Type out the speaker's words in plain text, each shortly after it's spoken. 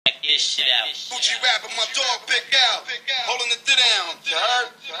this shit out. Gucci rapper, my dog Big Al, holding it down.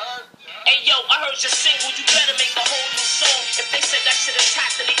 Hey yo, I heard your single, you better make a whole new song. If they said that shit is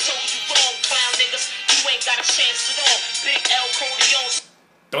hot, then they told you wrong. Clown niggas, you ain't got a chance at all. Big L Corleone.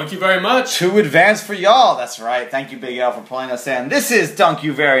 Thank you very much. To advance for y'all. That's right. Thank you, Big L, for pulling us in. This is Dunk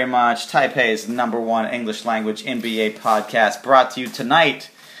You Very Much, Taipei's #1 English language NBA podcast, brought to you tonight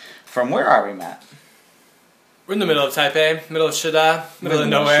from where are we, Matt? We're in the middle of Taipei, middle of Shida, middle of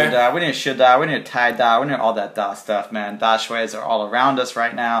nowhere. We're near Shida, we're near Tai-Da, we're near all that Da stuff, man. Da shuis are all around us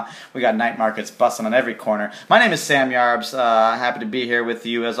right now. We got night markets busting on every corner. My name is Sam Yarbs. Happy to be here with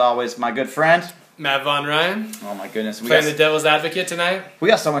you, as always, my good friend. Matt Von Ryan. Oh my goodness. Playing the devil's advocate tonight. We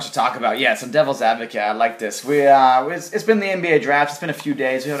got so much to talk about. Yeah, some devil's advocate. I like this. It's been the NBA draft. It's been a few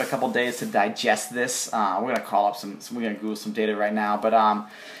days. We had a couple days to digest this. We're gonna call up we're gonna Google some data right now. But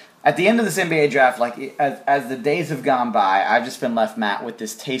at the end of this NBA draft, like as the days have gone by, I've just been left, Matt, with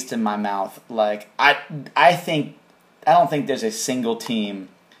this taste in my mouth. Like I don't think there's a single team.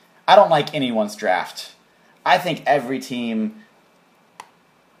 I don't like anyone's draft. I think every team.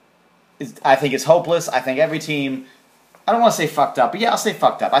 I think it's hopeless. I think every team. I don't want to say fucked up, but yeah, I'll say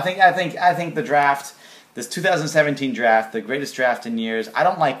fucked up. I think the draft, this 2017 draft, the greatest draft in years. I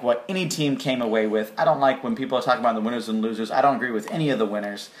don't like what any team came away with. I don't like when people are talking about the winners and losers. I don't agree with any of the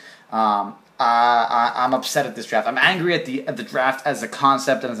winners. I'm upset at this draft. I'm angry at the draft as a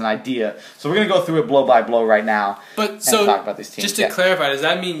concept and as an idea. So we're gonna go through it blow by blow right now. But and talk about these teams. Just to clarify, does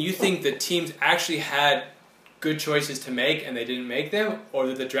that mean you think the teams actually had good choices to make and they didn't make them, or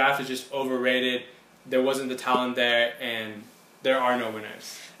that the draft is just overrated, there wasn't the talent there, and there are no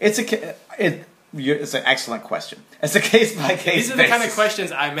winners? It's an excellent question. It's a case by case. These are the kind of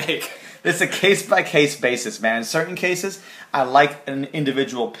questions I make. It's a case by case basis, man. In certain cases, I like an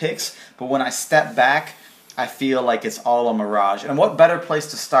individual picks, but when I step back, I feel like it's all a mirage. And what better place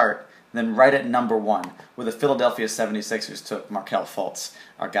to start than right at #1, where the Philadelphia 76ers took Markelle Fultz,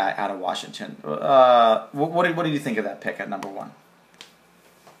 our guy out of Washington. What do you think of that pick at #1?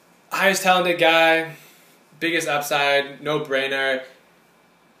 Highest talented guy, biggest upside, no-brainer.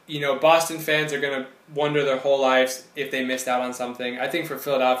 You know, Boston fans are going to wonder their whole lives if they missed out on something. I think for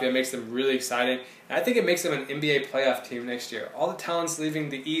Philadelphia, it makes them really exciting. And I think it makes them an NBA playoff team next year. All the talent's leaving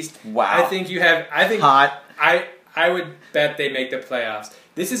the East. Wow. Hot. I would bet they make the playoffs.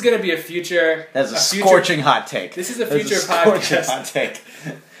 This is going to be a future... That's a scorching hot take. This is a future podcast. Hot take.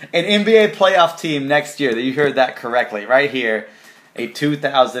 An NBA playoff team next year, that you heard that correctly, right here, a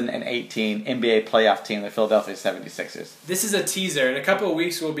 2018 NBA playoff team, the Philadelphia 76ers. This is a teaser. In a couple of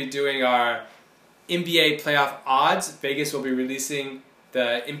weeks, we'll be doing our NBA playoff odds. Vegas will be releasing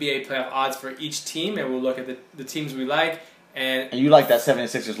the NBA playoff odds for each team, and we'll look at the teams we like. And you like that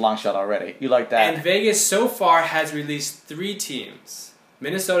 76ers long shot already. You like that. And Vegas so far has released 3 teams.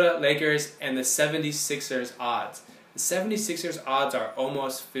 Minnesota, Lakers, and the 76ers odds. The 76ers odds are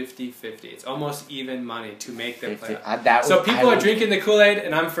almost 50-50. It's almost even money to make the playoffs. So people are drinking the Kool-Aid,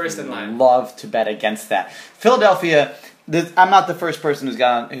 and I'm first in line. Love to bet against that. Philadelphia, I'm not the first person who's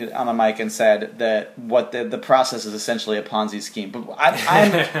got on the mic and said that what the process is essentially a Ponzi scheme. But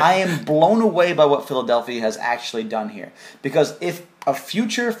I am blown away by what Philadelphia has actually done here. Because if a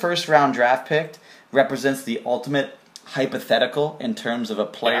future first-round draft pick represents the ultimate hypothetical in terms of a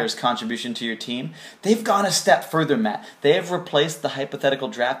player's contribution to your team, they've gone a step further, Matt. They have replaced the hypothetical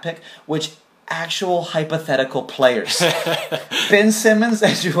draft pick, which actual hypothetical players. Ben Simmons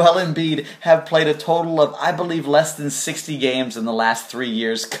and Joel Embiid have played a total of, I believe, less than 60 games in the last 3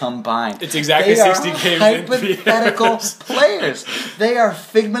 years combined. It's exactly 60 games. They are hypothetical players. They are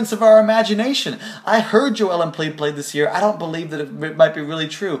figments of our imagination. I heard Joel Embiid played this year. I don't believe that it might be really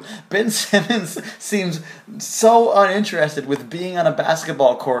true. Ben Simmons seems so uninterested with being on a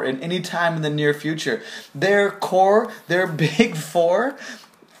basketball court in any time in the near future. Their core, their big four,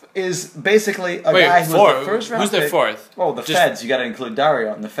 is basically a guy who's the first round pick. Who's their fourth? Oh, the Feds. You got to include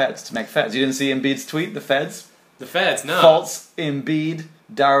Dario in the Feds to make Feds. You didn't see Embiid's tweet? The Feds? The Feds, no. Fultz, Embiid,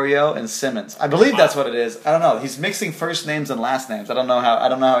 Dario, and Simmons. I believe that's what it is. I don't know. He's mixing first names and last names. I don't know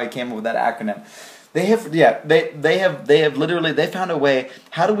how he came up with that acronym. They have literally found a way.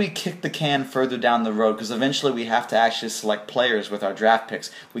 How do we kick the can further down the road? Because eventually we have to actually select players with our draft picks.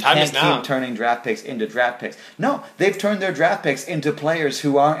 We can't keep turning draft picks into draft picks. No, they've turned their draft picks into players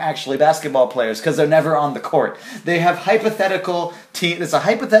who aren't actually basketball players because they're never on the court. They have hypothetical team. It's a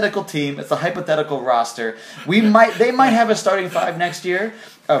hypothetical team. It's a hypothetical roster. They might have a starting 5 next year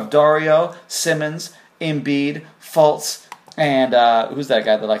of Dario, Simmons, Embiid, Fultz, and who's that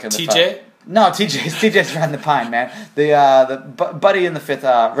guy that like in the TJ? No, TJ's around the pine, man. The buddy in the 5th,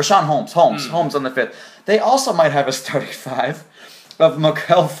 Rashawn Holmes on the 5th. They also might have a starting 5 of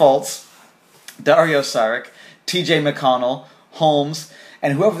Markelle Fultz, Dario Saric, TJ McConnell, Holmes,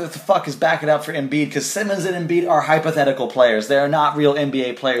 and whoever the fuck is backing up for Embiid, because Simmons and Embiid are hypothetical players. They are not real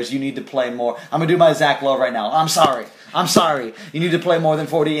NBA players. You need to play more. I'm going to do my Zach Lowe right now. I'm sorry. You need to play more than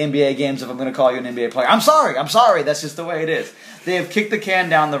 40 NBA games if I'm going to call you an NBA player. I'm sorry. That's just the way it is. They have kicked the can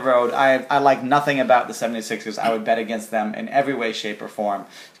down the road. I like nothing about the 76ers. I would bet against them in every way, shape, or form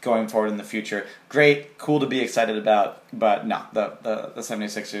going forward in the future. Great, cool to be excited about, but no, the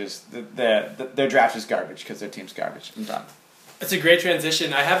 76ers, their draft is garbage because their team's garbage. I'm done. That's a great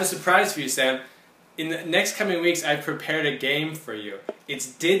transition. I have a surprise for you, Sam. In the next coming weeks, I've prepared a game for you. It's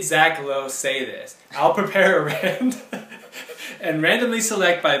Did Zach Lowe Say This? I'll prepare a rand and randomly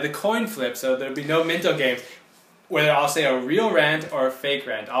select by the coin flip, so there'll be no mental games, whether I'll say a real rant or a fake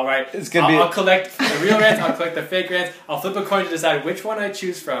rant. All right, I'll collect the real rants, I'll collect the fake rants, I'll flip a coin to decide which one I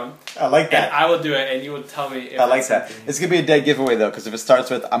choose from. I like that. And I will do it, and you will tell me if I like that. It's going to be a dead giveaway, though, because if it starts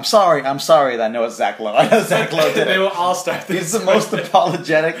with, I'm sorry, then I know it's Zach Lowe. I know Zach Lowe did it. They will all start this. He's the most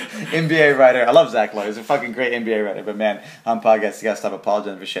apologetic NBA writer. I love Zach Lowe. He's a fucking great NBA writer, but man, on podcasts, you got to stop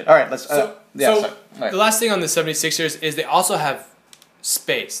apologizing for shit. All right, let's... The last thing on the 76ers is they also have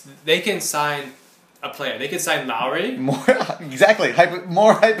space. They can sign a player. They can sign Lowry. More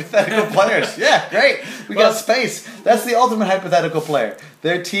hypothetical players. Yeah, great. We got space. That's the ultimate hypothetical player.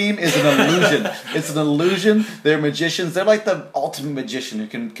 Their team is an illusion. It's an illusion. They're magicians. They're like the ultimate magician who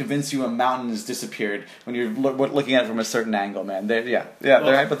can convince you a mountain has disappeared when you're looking at it from a certain angle, man. They're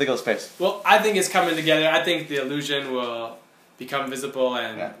hypothetical space. Well, I think it's coming together. I think the illusion will become visible,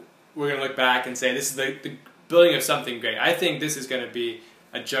 and we're going to look back and say this is the building of something great. I think this is going to be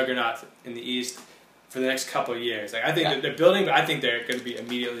a juggernaut in the East for the next couple of years. Like, I think that they're building, but I think they're going to be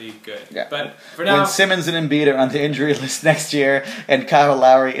immediately good. Yeah. But for now... When Simmons and Embiid are on the injury list next year, and Kyle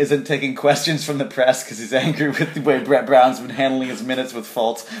Lowry isn't taking questions from the press because he's angry with the way Brett Brown's been handling his minutes with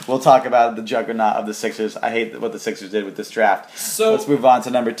Fultz, we'll talk about the juggernaut of the Sixers. I hate what the Sixers did with this draft. So let's move on to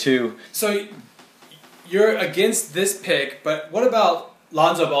number 2. So you're against this pick, but what about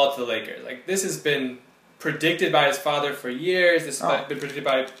Lonzo Ball to the Lakers? Like, this has been predicted by his father for years. This has been predicted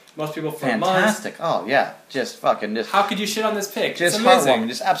by most people for months. Fantastic. Oh, yeah. Just. How could you shit on this pick? Just heartwarming.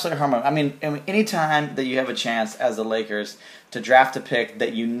 Just absolutely heartwarming. I mean, anytime that you have a chance as the Lakers to draft a pick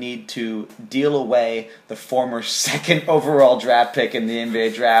that you need to deal away the former second overall draft pick in the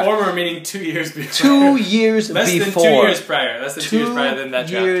NBA draft. Former meaning 2 years before. 2 years Less before. Than 2 years prior. Less than 2 years prior than that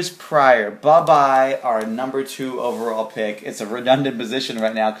draft. 2 years prior. Bye-bye, our number 2 overall pick. It's a redundant position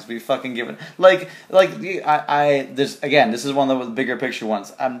right now because we fucking given... this is one of the bigger picture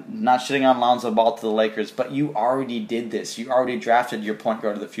ones. I'm not shitting on Lonzo Ball to the Lakers, but you already did this. You already drafted your point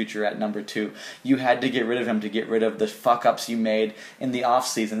guard of the future at number 2. You had to get rid of him to get rid of the fuck-ups you made in the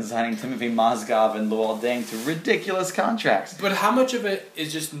offseason, signing Timothy Mozgov and Luol Deng to ridiculous contracts. But how much of it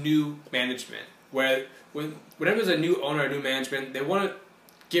is just new management? Whenever there's a new owner, new management, they want to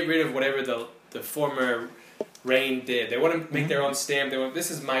get rid of whatever the former reign did. They want to make their own stamp. This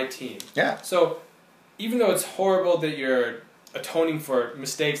is my team. Yeah. So even though it's horrible that you're atoning for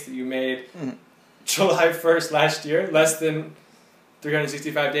mistakes that you made July 1st last year, less than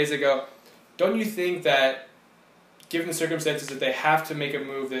 365 days ago, don't you think that given the circumstances that they have to make a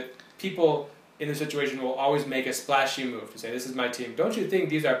move, that people in the situation will always make a splashy move to say, this is my team? Don't you think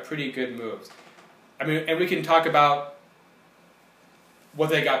these are pretty good moves? I mean, and we can talk about what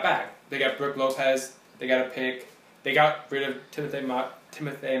they got back. They got Brook Lopez, they got a pick, they got rid of Timothy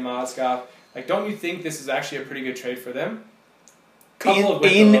Mozgov. Like, don't you think this is actually a pretty good trade for them?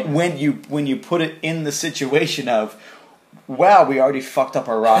 When you put it in the situation of, wow, we already fucked up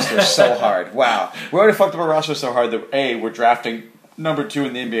our roster so hard. Wow. We already fucked up our roster so hard that, we're drafting number 2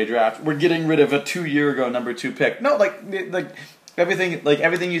 in the NBA draft. We're getting rid of a 2 year ago number 2 pick. No,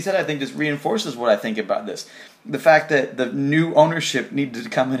 everything you said, I think, just reinforces what I think about this. The fact that the new ownership needed to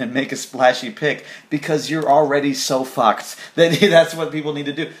come in and make a splashy pick because you're already so fucked that that's what people need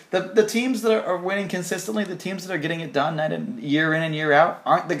to do. The teams that are winning consistently, the teams that are getting it done year in and year out,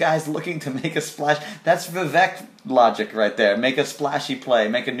 aren't the guys looking to make a splash. That's Vivek logic right there. Make a splashy play,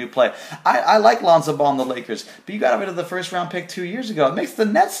 make a new play. I like Lonzo Ball and the Lakers, but you got rid of the first round pick 2 years ago. It makes the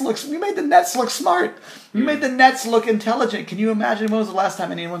Nets look. We made the Nets look smart. We made the Nets look intelligent. Can you imagine when was the last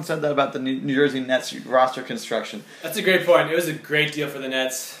time anyone said that about the New Jersey Nets roster construction? That's a great point. It was a great deal for the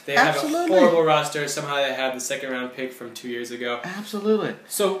Nets. They have a horrible roster. Somehow they have the second round pick from 2 years ago. Absolutely.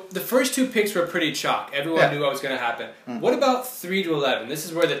 So the first 2 picks were pretty chalk. Everyone knew what was going to happen. What about 3 to 11? This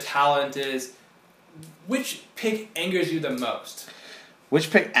is where the talent is. Which pick angers you the most? Which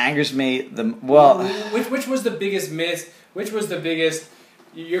pick angers me the well? Which was the biggest miss? Which was the biggest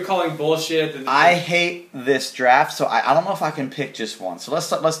You're calling bullshit. I hate this draft, so I don't know if I can pick just one. So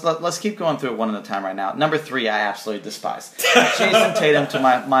let's keep going through it one at a time right now. Number 3, I absolutely despise. Jason Tatum to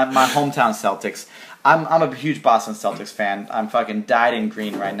my hometown Celtics. I'm a huge Boston Celtics fan. I'm fucking dyed in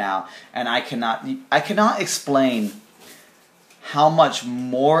green right now, and I cannot explain how much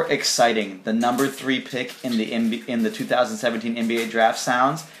more exciting the number 3 pick in the 2017 NBA draft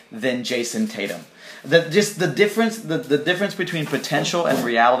sounds than Jason Tatum. The difference between potential and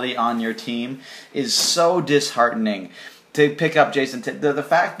reality on your team is so disheartening. To pick up Jason Tatum, the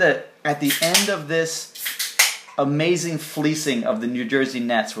fact that at the end of this amazing fleecing of the New Jersey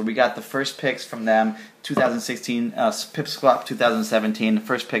Nets, where we got the first picks from them, 2016, Pip Swap 2017,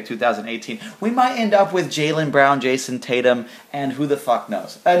 first pick 2018, we might end up with Jaylen Brown, Jason Tatum, and who the fuck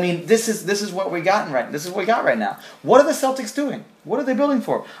knows. I mean, this is what we got right now. What are the Celtics doing? What are they building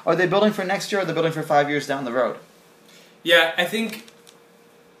for? Are they building for next year, or are they building for 5 years down the road? Yeah, I think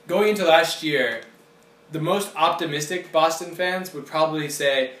going into last year, the most optimistic Boston fans would probably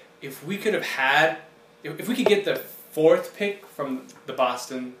say, if we could get the 4th pick from the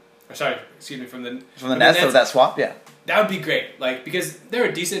from the Nets of that swap, yeah, that would be great. Like, because they're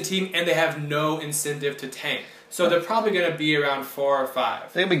a decent team and they have no incentive to tank, so they're probably going to be around 4 or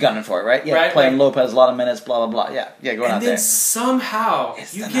 5. They'll be gunning for it, right? Yeah, right? playing Lopez a lot of minutes, blah blah blah. Yeah, going out there. And then somehow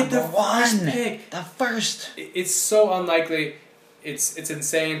you get the first pick. The first. It's so unlikely. It's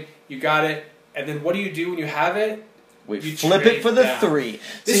insane. You got it, and then what do you do when you have it? We flip it for the 3.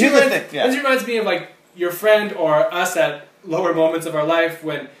 This reminds me of like your friend or us at lower moments of our life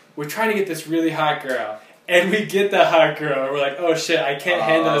when we're trying to get this really hot girl, and we get the hot girl, and we're like, oh shit, I can't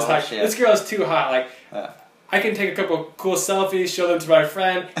handle this hot. This girl's too hot. Like, I can take a couple cool selfies, show them to my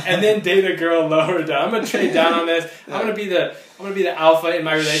friend, and then date a girl lower down. I'm gonna trade down on this. I'm gonna be the alpha in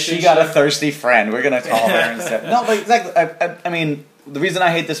my relationship. She got a thirsty friend. We're gonna call her instead. No, but exactly. I mean, the reason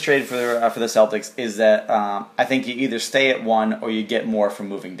I hate this trade for the Celtics is that I think you either stay at 1 or you get more from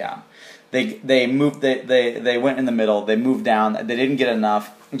moving down. They went in the middle. They moved down. They didn't get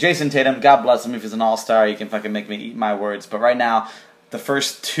enough. Jason Tatum, God bless him. If he's an all-star, he can fucking make me eat my words. But right now, the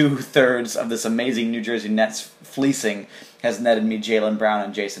first 2/3 of this amazing New Jersey Nets fleecing has netted me Jaylen Brown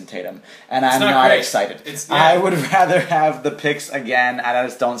and Jason Tatum, and I'm not excited. I would rather have the picks again, and I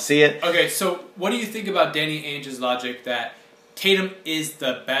just don't see it. Okay, so what do you think about Danny Ainge's logic that Tatum is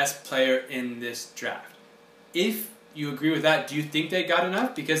the best player in this draft? If you agree with that, do you think they got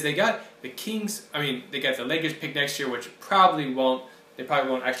enough? Because they got the Kings. I mean, they got the Lakers pick next year, which probably won't. They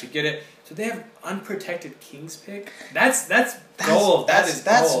probably won't actually get it. So they have unprotected Kings pick. That's gold. That's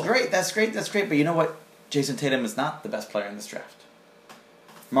gold. Great. That's great. But you know what? Jason Tatum is not the best player in this draft.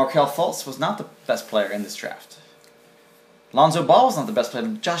 Markelle Fultz was not the best player in this draft. Lonzo Ball was not the best player.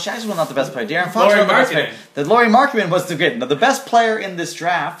 Josh Jackson was not the best player. De'Aaron Fox was not the best player. Lauri Markkanen was the good. Now, the best player in this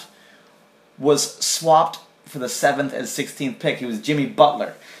draft was swapped for the 7th and 16th pick. He was Jimmy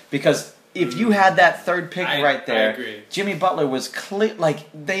Butler. Because if you had that 3rd pick right there, I agree. Jimmy Butler was clear. Like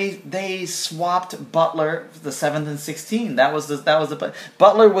they swapped Butler for the 7th and 16th. That was the play.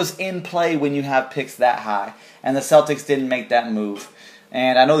 Butler was in play when you have picks that high, and the Celtics didn't make that move.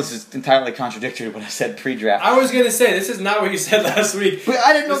 And I know this is entirely contradictory to what I said pre-draft. I was going to say, this is not what you said last week. But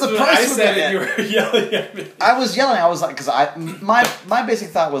I didn't know the price was going to. You were yelling at me. I was yelling. I was like, because my basic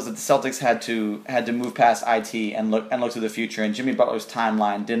thought was that the Celtics had to move past IT and look to the future. And Jimmy Butler's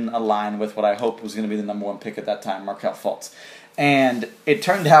timeline didn't align with what I hoped was going to be the number 1 pick at that time, Markelle Fultz. And it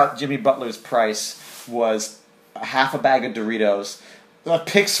turned out Jimmy Butler's price was a half a bag of Doritos, a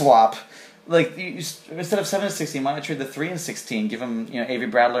pick swap. Like, instead of 7 and 16, why not trade the 3 and 16? Give him, Avery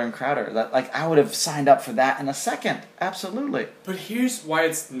Bradley and Crowder. I would have signed up for that in a second. Absolutely. But here's why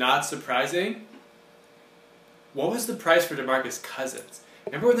it's not surprising. What was the price for DeMarcus Cousins?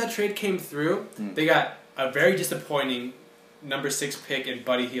 Remember when that trade came through? They got a very disappointing number 6 pick in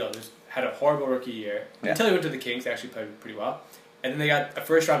Buddy Hield, who had a horrible rookie year until he went to the Kings. Actually played pretty well. And then they got a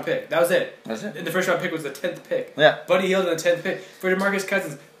 1st-round pick. That was it. That's it. And the 1st-round pick was the 10th pick. Yeah. Buddy Hield in the 10th pick. For DeMarcus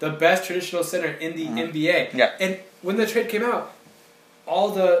Cousins, the best traditional center in the NBA. Yeah. And when the trade came out,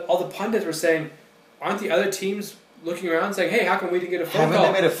 all the pundits were saying, aren't the other teams looking around saying, hey, how come we didn't get a phone call?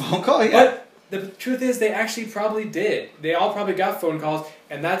 Haven't they made a phone call? Yeah. But the truth is, they actually probably did. They all probably got phone calls,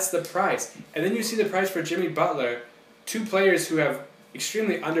 and that's the price. And then you see the price for Jimmy Butler, 2 players who have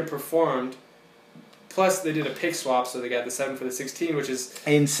extremely underperformed. Plus, they did a pick swap, so they got the 7 for the 16, which is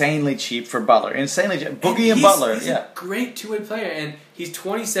insanely cheap for Butler. Insanely cheap. Boogie and Butler, he's a great 2-way player, and he's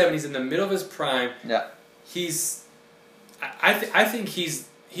 27. He's in the middle of his prime. Yeah. I think he's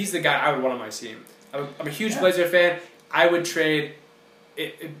the guy I would want on my team. I'm a huge Blazer fan. I would trade.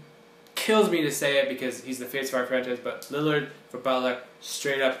 It kills me to say it because he's the face of our franchise, but Lillard for Butler,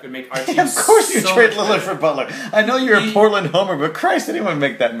 straight up would make our team. Of course, you so trade much Lillard better. for Butler. I know you're a Portland homer, but Christ, anyone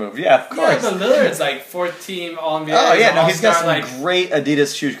make that move? Yeah, of Yeah, course. but Lillard's like 4th team All-NBA. Oh yeah, no, he's got some all-star, great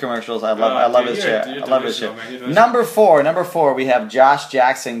Adidas shoe commercials. I love, Oh, I love dude, his you're- shit. you're I love his delusional, shit. man, you're delusional. Number four, we have Josh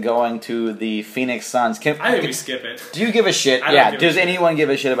Jackson going to the Phoenix Suns. I think we skip it. Do you give a shit? I don't Yeah. give a Does shit. anyone give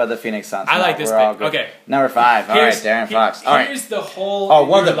a shit about the Phoenix Suns? I No, like this we're all pick. good. Okay. Number 5. All right, Here's- Darren here- Fox. All right. Here's the whole. Oh,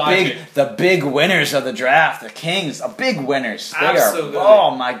 one of the logic. big winners of the draft, the Kings, big winners. They Absolutely. are.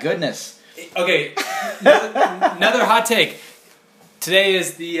 Oh my goodness. Okay, another hot take. Today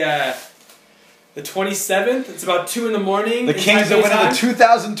is the 27th. It's about 2 in the morning. The in Kings are Taipei winning time. the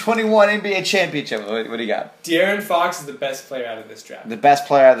 2021 NBA championship. What do you got? De'Aaron Fox is the best player out of this draft. The best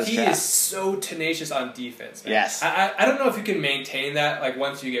player out of this He draft. is so tenacious on defense. Man. Yes. I don't know if you can maintain that. Like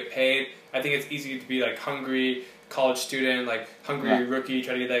once you get paid, I think it's easy to be like hungry college student, like hungry Yeah. rookie,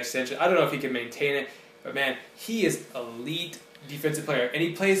 try to get that extension. I don't know if he can maintain it, but man, he is elite defensive player, and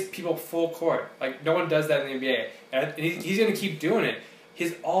he plays people full court. Like no one does that in the NBA, and he's going to keep doing it.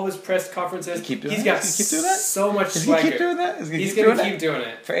 All his press conferences. Does he keep doing he's that? got Does he keep doing that? so much Is he swagger. keep doing that? Is he He's keep going doing to keep that? doing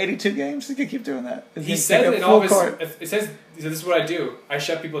it. For 82 games, he could keep doing that. Is He he says taking it in full all of his. court? It says, "This is what I do. I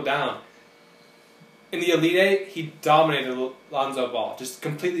shut people down." In the Elite Eight, he dominated Lonzo Ball, just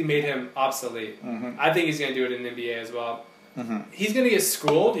completely made him obsolete. Mhm. I think he's going to do it in the NBA as well. Mhm. He's going to get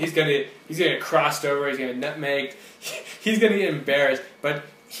schooled. He's going to get crossed over. He's going to get nutmegged. He's going to get embarrassed. But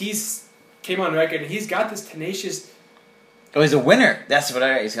he's came on record and he's got this tenacious. Oh, he's a winner. That's what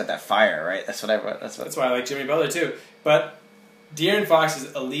I. He's got that fire, right? That's what I. That's why I like Jimmy Butler too. But De'Aaron Fox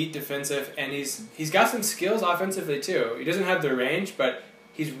is elite defensive, and he's got some skills offensively too. He doesn't have the range, but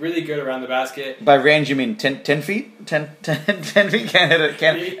he's really good around the basket. By range, you mean 10 feet? 10 feet? Can't hit it.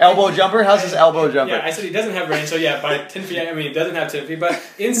 Can't elbow jumper? How's his elbow jumper? Yeah, I said he doesn't have range. So yeah, by 10 feet, I mean he doesn't have 10 feet, but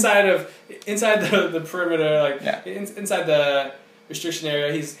inside the perimeter, like Yeah. inside the restriction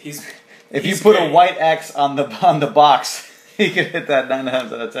area, he's. If you he's put great. a white X on the box, he could hit that 9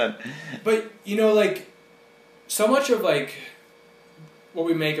 times out of 10. But you know, like so much of like what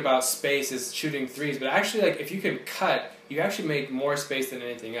we make about space is shooting threes, but actually, like if you can cut, you actually make more space than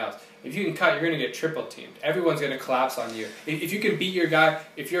anything else. If you can cut, you're going to get triple teamed. Everyone's going to collapse on you. If you can beat your guy,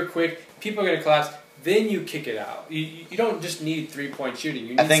 if you're quick, people are going to collapse. Then you kick it out. You don't just need 3-point shooting. You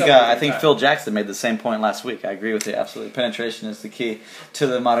need I think something to I think cut. Phil Jackson made the same point last week. I agree with you absolutely. Penetration is the key to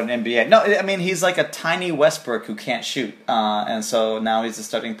the modern NBA. No, I mean he's like a tiny Westbrook who can't shoot, and so now he's the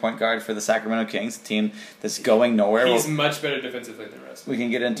starting point guard for the Sacramento Kings, a team that's going nowhere. He's much better defensively than Russ. We can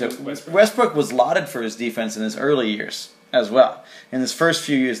get into Westbrook. Westbrook was lauded for his defense in his early years as well. In his first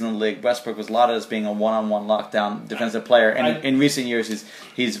few years in the league, Westbrook was lauded as being a one-on-one lockdown defensive player. And in recent years,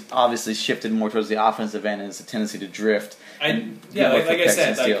 he's obviously shifted more towards the offensive end and has a tendency to drift. and Yeah, look like for I picks said,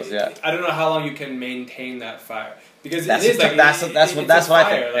 and steals, yeah. I don't know how long you can maintain that fire because That's it is like that's it's what I a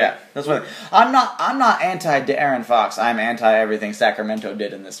fire, think. like- Yeah, that's what I'm not anti De'Aaron Fox. I'm anti everything Sacramento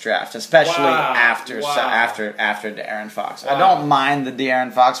did in this draft, especially Wow. after Wow. after De'Aaron Fox. I Wow. don't mind the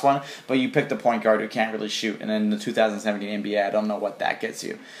De'Aaron Fox one, but you picked a point guard who can't really shoot, and in the 2017 NBA, I don't know what that gets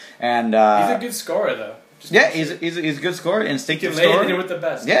you. And He's a good scorer though. Just yeah, he's a good scorer, he can instinctive lay it in scorer. with the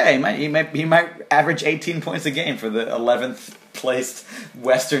best. Yeah, he might average 18 points a game for the 11th placed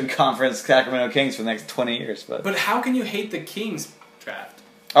Western Conference Sacramento Kings for the next 20 years. But how can you hate the Kings draft?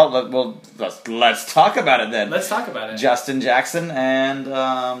 Let's talk about it then. Let's talk about it. Justin Jackson and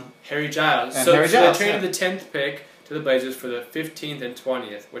Harry Giles. And So, Harry Giles, they traded yeah. the 10th pick to the Blazers for the 15th and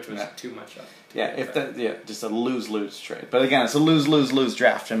 20th, which was Yeah. too much. just a lose trade. But again, it's a lose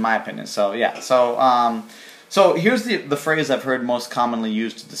draft in my opinion. So yeah, so here's the phrase I've heard most commonly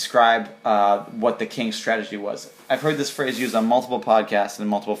used to describe what the Kings' strategy was. I've heard this phrase used on multiple podcasts and in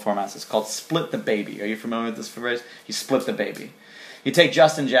multiple formats. It's called "split the baby." Are you familiar with this phrase? You split the baby. You take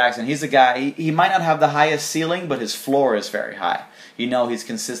Justin Jackson. He's a guy. He might not have the highest ceiling, but his floor is very high. You know he's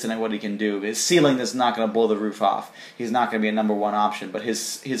consistent at what he can do. His ceiling is not going to blow the roof off. He's not going to be a number one option, but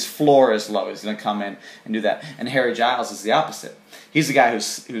his floor is low. He's going to come in and do that. And Harry Giles is the opposite. He's a guy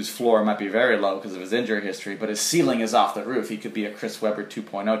whose floor might be very low because of his injury history, but his ceiling is off the roof. He could be a Chris Webber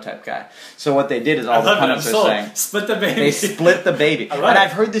 2.0 type guy. So what they did is all the pundits are saying, Split the baby. they split the baby. I And love it.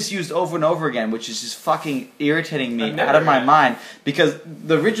 I've heard this used over and over again, which is just fucking irritating me I've never out of my heard it. mind, because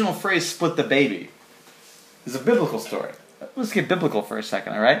the original phrase "split the baby" is a biblical story. Let's get biblical for a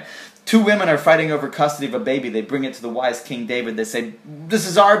second, all right? Two women are fighting over custody of a baby. They bring it to the wise King David. They say, "This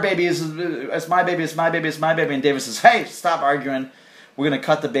is our baby. It's my baby. It's my baby. It's my baby." And David says, "Hey, stop arguing. we're going to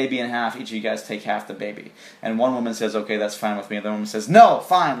cut the baby in half. Each of you guys take half the baby. And one woman says, okay, that's fine with me. And the woman says, no,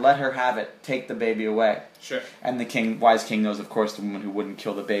 fine, let her have it. Take the baby away. Sure. And the wise king knows, of course, the woman who wouldn't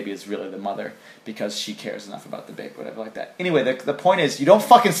kill the baby is really the mother because she cares enough about the baby, whatever like that. Anyway, the point is, you don't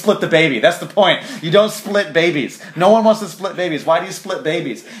fucking split the baby. That's the point. You don't split babies. No one wants to split babies. Why do you split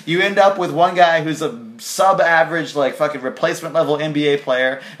babies? You end up with one guy who's a sub-average, like, fucking replacement-level NBA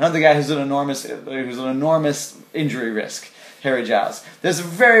player, another guy who's an enormous injury risk, Harry Giles. There's a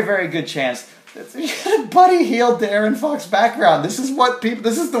very, very good chance that Buddy Hield, De'Aaron Fox background. This is what people.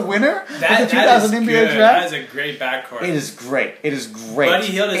 This is the winner of the 2000 NBA good. draft. That is a great backcourt. It is great. It is great. Buddy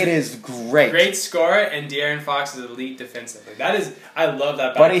Hield is great. Great scorer, and De'Aaron Fox is elite defensively. That is, I love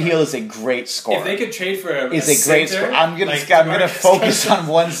that backcourt. Buddy Hield is a great scorer. If they could trade for a great center, scorer. I'm gonna focus on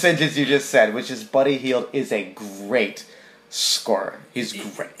one sentence you just said, which is Buddy Hield is a great scorer. He's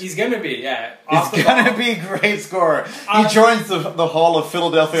great. He's gonna be, yeah. He's gonna be a great scorer. He joins the Hall of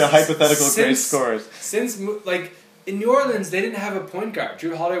Philadelphia hypothetical great scorers. Since, like, in New Orleans, they didn't have a point guard.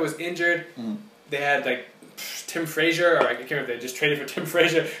 Drew Holiday was injured. They had, like, Tim Frazier, or I can't remember if they just traded for Tim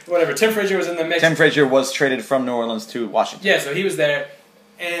Frazier. Whatever. Tim Frazier was in the mix. Tim Frazier was traded from New Orleans to Washington. Yeah, so he was there.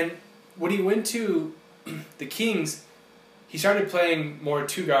 And when he went to the Kings, he started playing more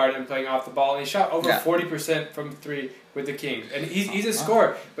two-guard and playing off the ball, and he shot over 40% from three with the Kings. And he's a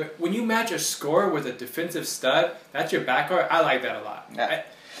scorer. But when you match a scorer with a defensive stud, that's your backcourt. I like that a lot. Yeah.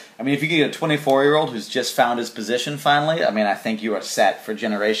 I mean, if you get a 24-year-old who's just found his position finally, I mean, I think you are set for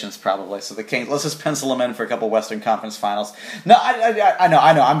generations probably. So the Kings, let's just pencil them in for a couple Western Conference Finals. No, I know.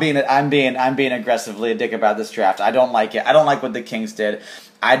 I'm being aggressively a dick about this draft. I don't like it. I don't like what the Kings did.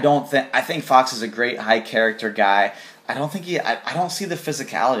 I think Fox is a great high character guy. I don't think I don't see the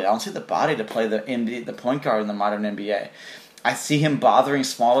physicality. I don't see the body to play the point guard in the modern NBA. I see him bothering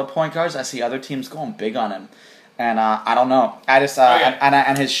smaller point guards. I see other teams going big on him. And I don't know.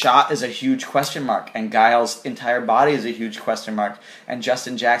 And his shot is a huge question mark. And Giles' entire body is a huge question mark. And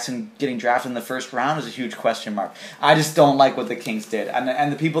Justin Jackson getting drafted in the first round is a huge question mark. I just don't like what the Kings did.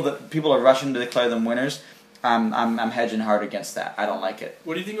 And the people are rushing to declare them winners. I'm hedging hard against that. I don't like it.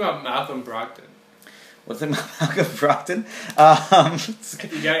 What do you think about Malcolm Brogdon? What's it about Malcolm Brogdon?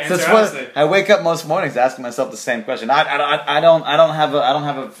 You gotta answer honestly. I wake up most mornings asking myself the same question. I don't have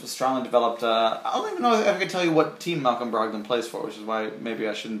a strongly developed. I don't even know if I can tell you what team Malcolm Brogdon plays for, which is why maybe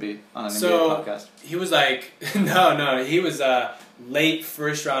I shouldn't be on an NBA podcast. He was like he was a late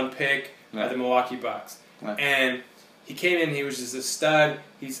first round pick at the Milwaukee Bucks, and he came in. He was just a stud.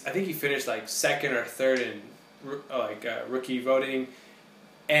 I think he finished like second or third in rookie voting.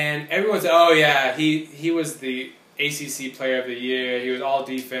 And everyone said, "Oh yeah, he was the ACC Player of the Year. He was all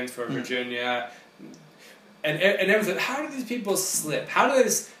defense for Virginia." And everyone said, "How do these people slip? How do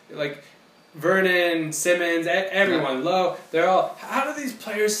this Vernon, Simmons, everyone, Lowe? They're all. How do these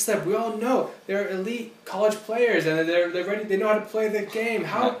players slip? We all know they're elite college players and they're ready. They know how to play the game.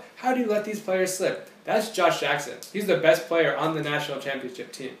 How do you let these players slip?" That's Josh Jackson. He's the best player on the national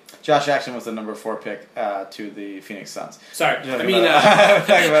championship team. Josh Jackson was the number 4 pick to the Phoenix Suns. Sorry, I mean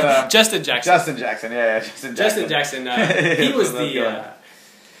Justin Jackson. Justin Jackson, yeah. Justin Jackson. He was the.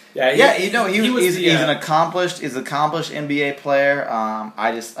 He's an accomplished NBA player.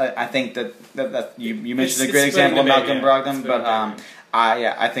 I think that you mentioned a great example of Malcolm Brogdon, but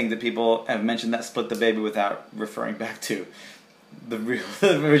I think that people have mentioned that split the baby without referring back to the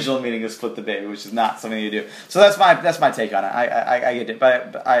original meaning of split the baby, which is not something you do. So that's my take on it. I get it,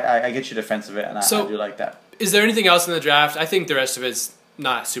 but I get your defense of it, and I do like that. Is there anything else in the draft? I think the rest of it's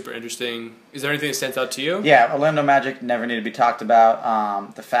not super interesting. Is there anything that stands out to you? Yeah, Orlando Magic never need to be talked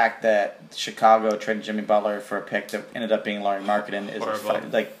about. The fact that Chicago traded Jimmy Butler for a pick that ended up being Lauri Markkanen is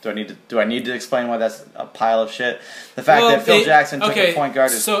do I need to explain why that's a pile of shit? The fact that Phil Jackson took a point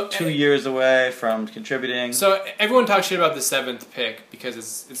guard is 2 years away from contributing. So everyone talks shit about the 7th pick because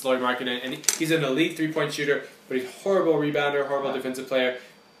it's Lauri Markkanen, and he's an elite 3-point shooter, but he's a horrible rebounder, horrible defensive player,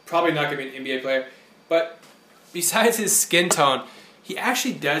 probably not going to be an NBA player. But besides his skin tone, he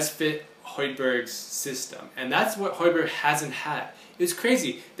actually does fit Hoiberg's system, and that's what Hoiberg hasn't had. It's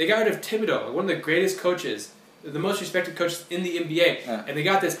crazy. They got rid of Thibodeau, one of the greatest coaches, the most respected coaches in the NBA, and they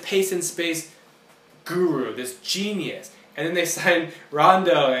got this pace and space guru, this genius, and then they signed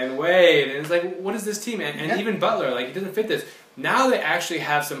Rondo and Wade, and it's like, what is this team? And even Butler, he doesn't fit this. Now they actually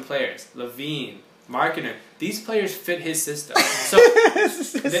have some players, Levine, Markkanen. These players fit his system. So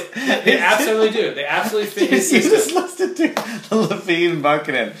they absolutely do. They absolutely fit his system. You just listed to Levine,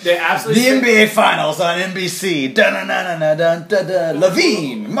 Markkanen. They absolutely the NBA Finals on NBC.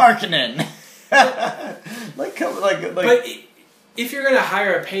 Levine, Markkanen. But if you're gonna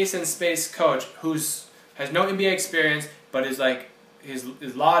hire a pace and space coach has no NBA experience but is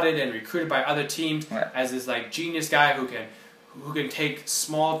is lauded and recruited by other teams Right. as this like genius guy who can take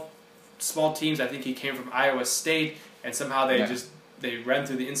small teams. I think he came from Iowa State, and somehow they ran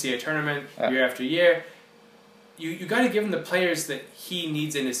through the NCAA tournament year after year. You got to give him the players that he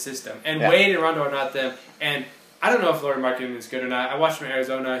needs in his system, and Wade and Rondo are not them. And I don't know if Lauri Markkanen is good or not. I watched him in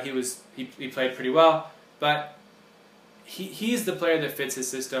Arizona. He played pretty well, but he's the player that fits his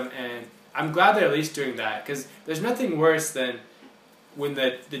system, and I'm glad they're at least doing that, because there's nothing worse than when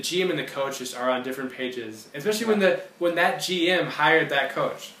the GM and the coach just are on different pages, especially when that GM hired that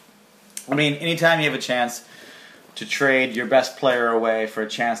coach. I mean, anytime you have a chance to trade your best player away for a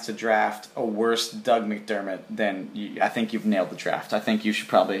chance to draft a worse Doug McDermott, then I think you've nailed the draft. I think you should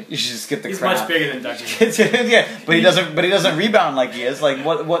just get the He's crown. much bigger than Doug McDermott. Yeah, but he doesn't rebound like he is. Like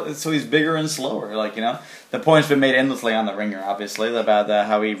what? So he's bigger and slower. Like, you know, the point's been made endlessly on the Ringer, obviously, about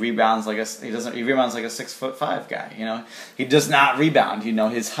how he rebounds like he rebounds like a 6'5" guy. You know, he does not rebound. You know,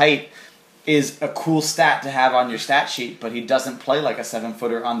 his height is a cool stat to have on your stat sheet, but he doesn't play like a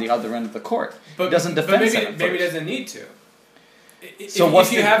 7-footer on the other end of the court. He doesn't defend but 7 footers. maybe he doesn't need to. So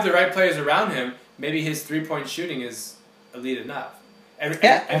if you have the right players around him, maybe his 3-point shooting is elite enough. And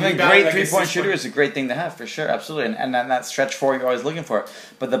I mean, great like 3-point shooter is a great thing to have, for sure, absolutely. And then that stretch 4 you're always looking for.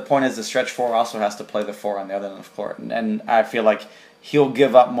 But the point is the stretch 4 also has to play the 4 on the other end of the court. And I feel like he'll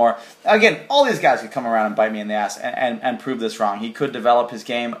give up more. Again, all these guys could come around and bite me in the ass and prove this wrong. He could develop his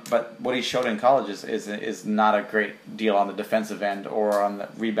game, but what he showed in college is not a great deal on the defensive end or on the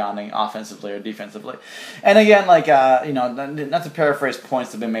rebounding offensively or defensively. And again, like, not to paraphrase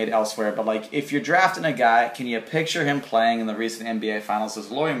points that have been made elsewhere, but like, if you're drafting a guy, can you picture him playing in the recent NBA Finals? Does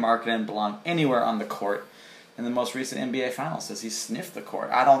Lauri Markkanen belong anywhere on the court? In the most recent NBA Finals, does he sniff the court?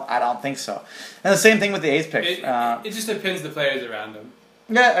 I don't think so. And the same thing with the 8th pick. It just depends the players around him.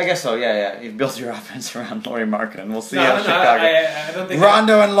 Yeah, I guess so. Yeah. You've built your offense around Lauri Markkanen. We'll see how Chicago. I don't think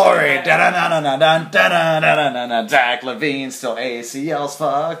Rondo and Lauri. Zach Levine still ACL's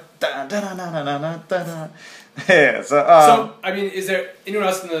fuck. Yeah, so I mean, is there anyone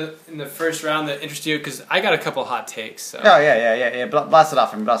else in the first round that interests you? Because I got a couple hot takes. So. Oh yeah. Blast it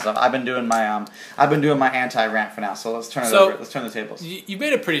off for me. Blast it off. I've been doing my anti-rant for now. So let's turn it over. Let's turn the tables. You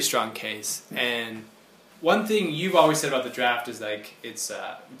made a pretty strong case, and one thing you've always said about the draft is like it's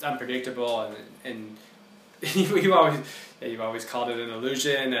unpredictable, and you've always called it an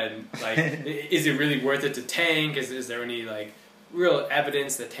illusion, and like is it really worth it to tank? Is there any like real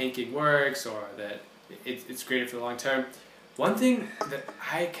evidence that tanking works or that it's great for the long term? One thing that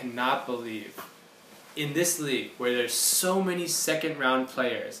I cannot believe in this league, where there's so many second round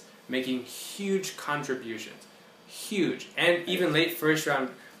players making huge contributions, and even late first round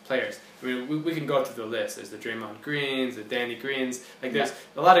players. I mean, we can go through the list. There's the Draymond Greens, the Danny Greens. Like, there's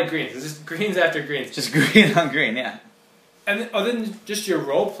a lot of greens. There's just greens after greens. Just green on green, yeah. And then just your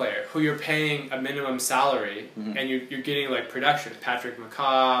role player, who you're paying a minimum salary, and you're getting like production. Patrick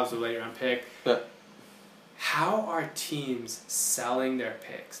McCaw, a late round pick. But how are teams selling their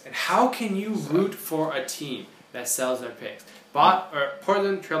picks? And how can you root for a team that sells their picks?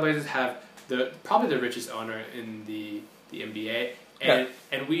 Portland Trailblazers have probably the richest owner in the NBA,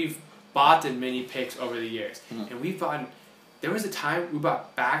 and we've bought in many picks over the years. And there was a time we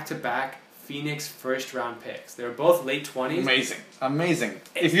bought back-to-back Phoenix first-round picks. They were both late 20s. Amazing.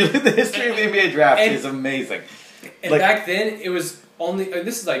 If you look at the history of the NBA draft, it's amazing. And back then, it was only...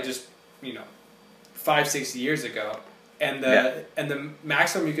 this is like just, 5-6 years ago. And the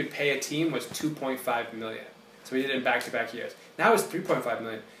maximum you could pay a team was $2.5 million. So we did it in back-to-back years. Now it's $3.5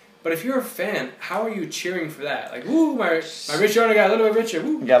 million. But if you're a fan, how are you cheering for that? Like, woo, my rich owner got a little bit richer.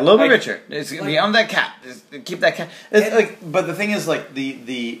 Woo. Got a little bit richer. It's gonna be on that cap. Just keep that cap. But the thing is, like,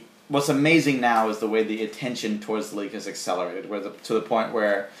 the what's amazing now is the way the attention towards the league has accelerated, to the point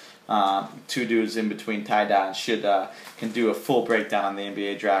where two dudes in between Ty Dye and Shida can do a full breakdown on the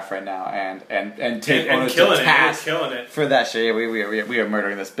NBA draft right now and take owners to task for that shit. Yeah, we are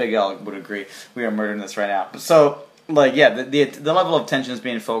murdering this. Big L would agree. We are murdering this right now. So. Like, yeah, the level of tension is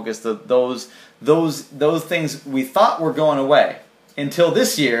being focused. Those things we thought were going away until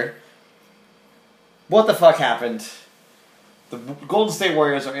this year. What the fuck happened? The Golden State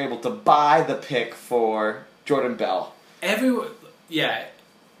Warriors are able to buy the pick for Jordan Bell.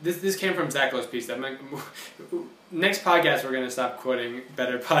 This came from Zach Lowe's piece. Next podcast, we're going to stop quoting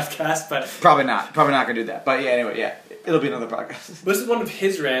better podcasts, but... Probably not going to do that. But yeah, anyway, yeah. It'll be another podcast. This is one of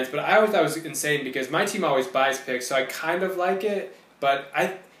his rants, but I always thought it was insane because my team always buys picks, so I kind of like it, but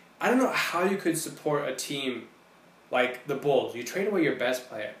I don't know how you could support a team like the Bulls. You trade away your best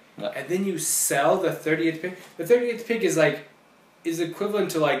player, and then you sell the 30th pick. The 30th pick is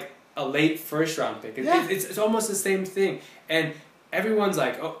equivalent to like a late first round pick. It's almost the same thing. And everyone's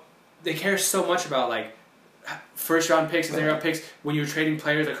like, oh, they care so much about like first round picks and second round picks when you're trading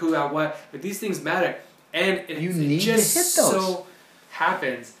players, like who got what. Like these things matter, and it just so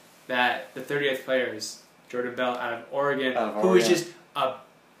happens that the 30th player is Jordan Bell out of Oregon, who is just a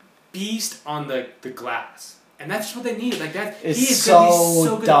beast on the glass. And that's just what they need. Like that, it's he is so, gonna be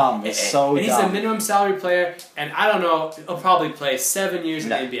so good. dumb. It's so and dumb. He's a minimum salary player, and I don't know. He'll probably play 7 years in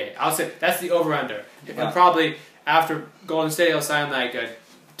the NBA. I'll say that's the over/under. And probably after Golden State, he'll sign like a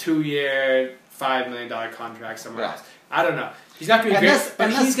 2-year, $5 million contract somewhere else. I don't know. He's not going to be great,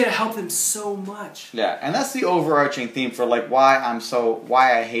 but he's going to help them so much. Yeah, and that's the overarching theme for like why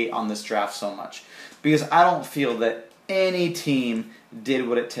I hate on this draft so much, because I don't feel that any team did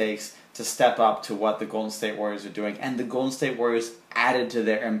what it takes to step up to what the Golden State Warriors are doing, and the Golden State Warriors added to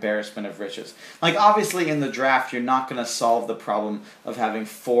their embarrassment of riches. Like, obviously, in the draft, you're not going to solve the problem of having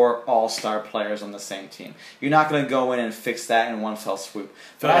 4 all-star players on the same team. You're not going to go in and fix that in one fell swoop.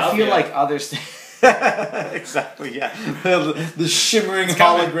 But I feel like others... exactly, yeah. The shimmering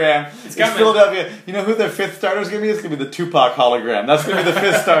hologram. It's Philadelphia. You know who their 5th starter is going to be? It's going to be the Tupac hologram. That's going to be the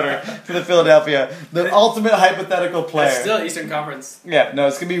 5th starter for the Philadelphia. The ultimate hypothetical player. It's still Eastern Conference. Yeah, no,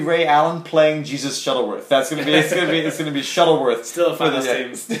 it's going to be Ray Allen playing Jesus Shuttleworth. That's going to be. It's going to be Shuttleworth. Still a finals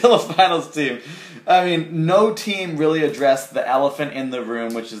team. Still a finals team. I mean, no team really addressed the elephant in the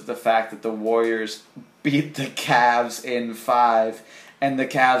room, which is the fact that the Warriors beat the Cavs in 5. And the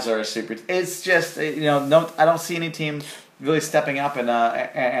Cavs are a super. It's just no. I don't see any team really stepping up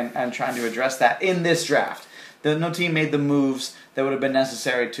and trying to address that in this draft. No team made the moves that would have been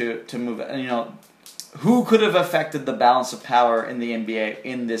necessary to move. Who could have affected the balance of power in the NBA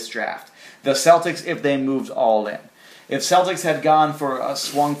in this draft? The Celtics, if they moved all in. If Celtics had gone for a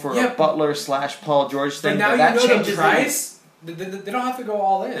Butler/Paul George thing, but now that changes the price. They don't have to go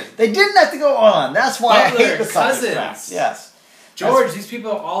all in. They didn't have to go all in. That's why Butler, I hate the Celtics draft. Yes. George, these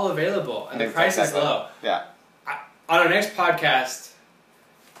people are all available, and the price is low. Yeah. On our next podcast,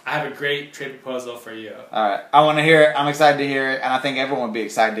 I have a great trade proposal for you. All right. I want to hear it. I'm excited to hear it, and I think everyone would be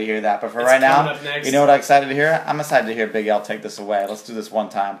excited to hear that. But for right now, you know what I'm excited to hear? I'm excited to hear Big L take this away. Let's do this one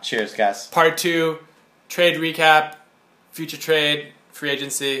time. Cheers, guys. Part 2, trade recap, future trade, free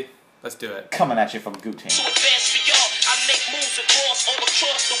agency. Let's do it. Coming at you from Goot Team.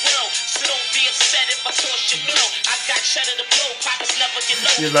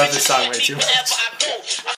 You love this song way too much.